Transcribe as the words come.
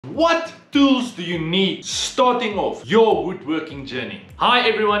What tools do you need starting off your woodworking journey? Hi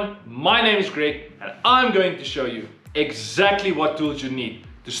everyone, my name is Greg and I'm going to show you exactly what tools you need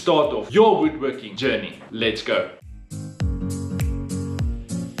to start off your woodworking journey. Let's go.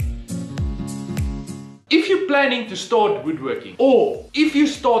 If you're planning to start woodworking, or if you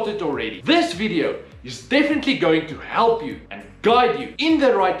started already, this video is definitely going to help you and guide you in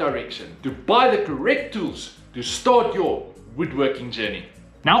the right direction to buy the correct tools to start your woodworking journey.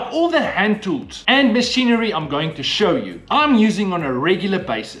 Now, all the hand tools and machinery I'm going to show you, I'm using on a regular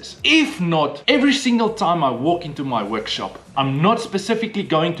basis. If not, every single time I walk into my workshop. I'm not specifically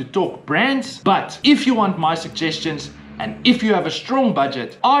going to talk brands, but if you want my suggestions, and if you have a strong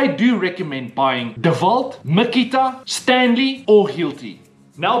budget, I do recommend buying DeWalt, Makita, Stanley or Hilti.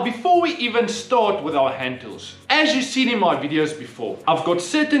 Now, before we even start with our hand tools, as you've seen in my videos before, I've got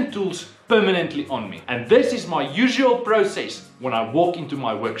certain tools permanently on me. And this is my usual process when I walk into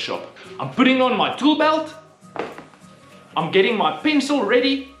my workshop. I'm putting on my tool belt, I'm getting my pencil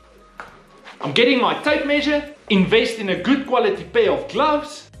ready, I'm getting my tape measure, invest in a good quality pair of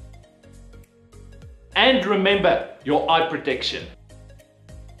gloves, and remember your eye protection.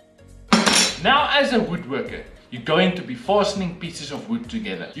 Now, as a woodworker, you're going to be fastening pieces of wood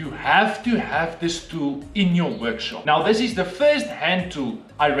together. You have to have this tool in your workshop. Now, this is the first hand tool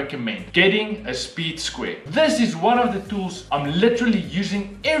I recommend, getting a speed square. This is one of the tools I'm literally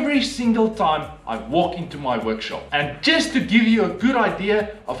using every single time I walk into my workshop. And just to give you a good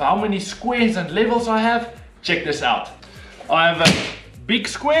idea of how many squares and levels I have, check this out. I have a big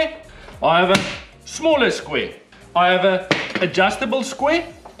square, I have a smaller square, I have an adjustable square,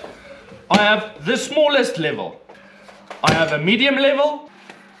 I have the smallest level, I have a medium level,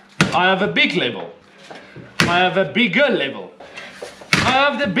 I have a big level, I have a bigger level, I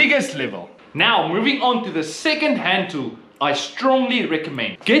have the biggest level. Now, moving on to the second hand tool, I strongly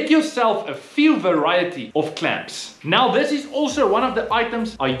recommend get yourself a few variety of clamps. Now, this is also one of the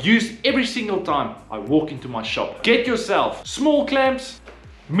items I use every single time I walk into my shop. Get yourself small clamps,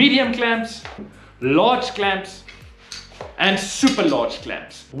 medium clamps, large clamps, and super large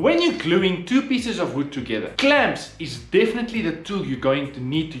clamps. When you're gluing two pieces of wood together, clamps is definitely the tool you're going to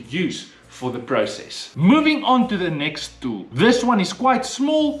need to use for the process. Moving on to the next tool. This one is quite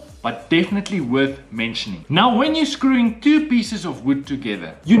small, but definitely worth mentioning. Now, when you're screwing two pieces of wood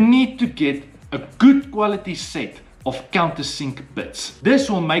together, you need to get a good quality set of countersink bits. This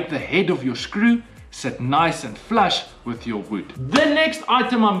will make the head of your screw sit nice and flush with your wood. The next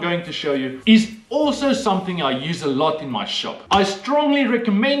item I'm going to show you is also something I use a lot in my shop. I strongly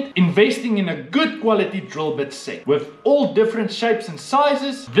recommend investing in a good quality drill bit set with all different shapes and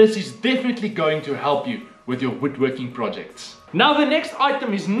sizes. This is definitely going to help you with your woodworking projects. Now, the next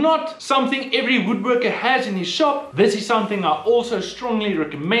item is not something every woodworker has in his shop. This is something I also strongly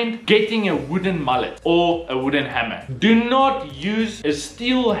recommend, getting a wooden mallet or a wooden hammer. Do not use a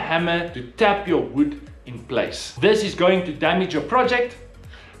steel hammer to tap your wood in place. This is going to damage your project.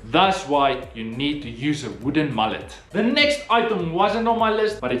 That's why you need to use a wooden mallet. The next item wasn't on my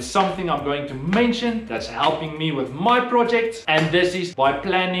list, but it's something I'm going to mention that's helping me with my projects, and this is by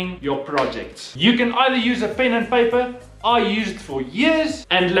planning your projects. You can either use a pen and paper. I used for years,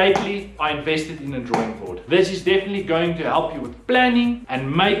 and lately I invested in a drawing board. This is definitely going to help you with planning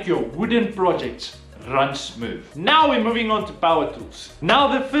and make your wooden projects run smooth. Now we're moving on to power tools.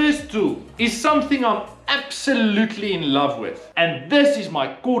 Now, the first tool is something I'm absolutely in love with, and this is my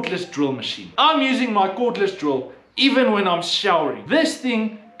cordless drill machine. I'm using my cordless drill even when I'm showering. This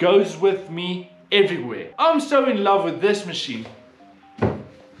thing goes with me everywhere. I'm so in love with this machine.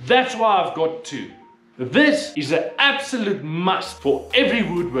 That's why I've got two. This is an absolute must for every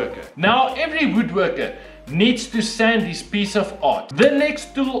woodworker. Now, every woodworker needs to sand his piece of art. The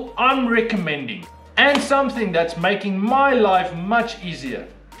next tool I'm recommending, and something that's making my life much easier,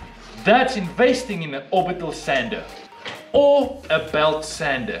 that's investing in an orbital sander or a belt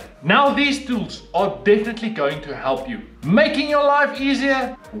sander. Now, these tools are definitely going to help you, making your life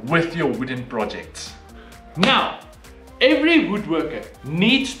easier with your wooden projects. Now, every woodworker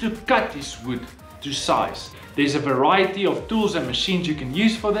needs to cut his wood to size. There's a variety of tools and machines you can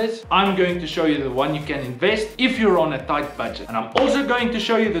use for this. I'm going to show you the one you can invest if you're on a tight budget. And I'm also going to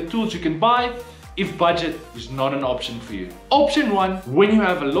show you the tools you can buy if budget is not an option for you. Option one, when you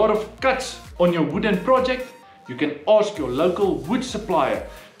have a lot of cuts on your wooden project, you can ask your local wood supplier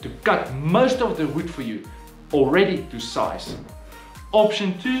to cut most of the wood for you already to size.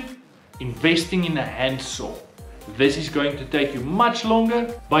 Option two, investing in a hand saw. This is going to take you much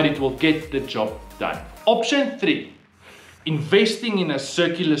longer, but it will get the job done. Option 3, investing in a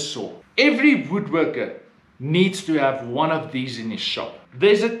circular saw. Every woodworker needs to have one of these in his shop.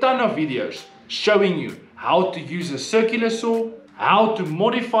 There's a ton of videos showing you how to use a circular saw, how to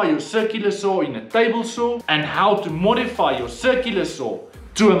modify your circular saw in a table saw, and how to modify your circular saw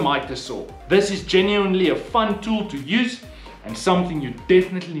to a miter saw. This is genuinely a fun tool to use and something you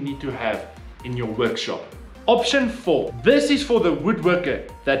definitely need to have in your workshop. Option 4. This is for the woodworker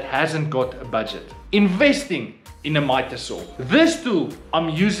that hasn't got a budget. Investing in a miter saw. This tool I'm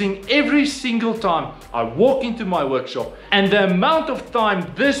using every single time I walk into my workshop, and the amount of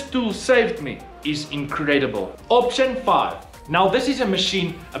time this tool saved me is incredible. Option 5. Now this is a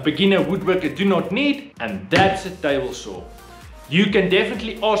machine a beginner woodworker do not need, and that's a table saw. You can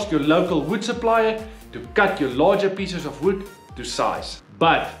definitely ask your local wood supplier to cut your larger pieces of wood to size.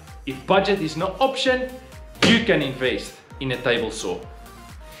 But if budget is no option, you can invest in a table saw.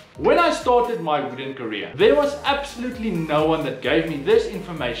 When I started my wooden career, there was absolutely no one that gave me this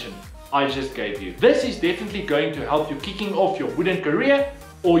information I just gave you. This is definitely going to help you kicking off your wooden career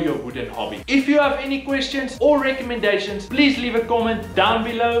or your wooden hobby. If you have any questions or recommendations, please leave a comment down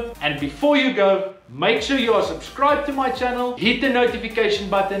below. And before you go, make sure you are subscribed to my channel, hit the notification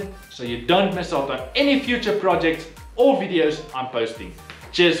button so you don't miss out on any future projects or videos I'm posting.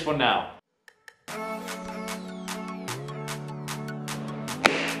 Cheers for now.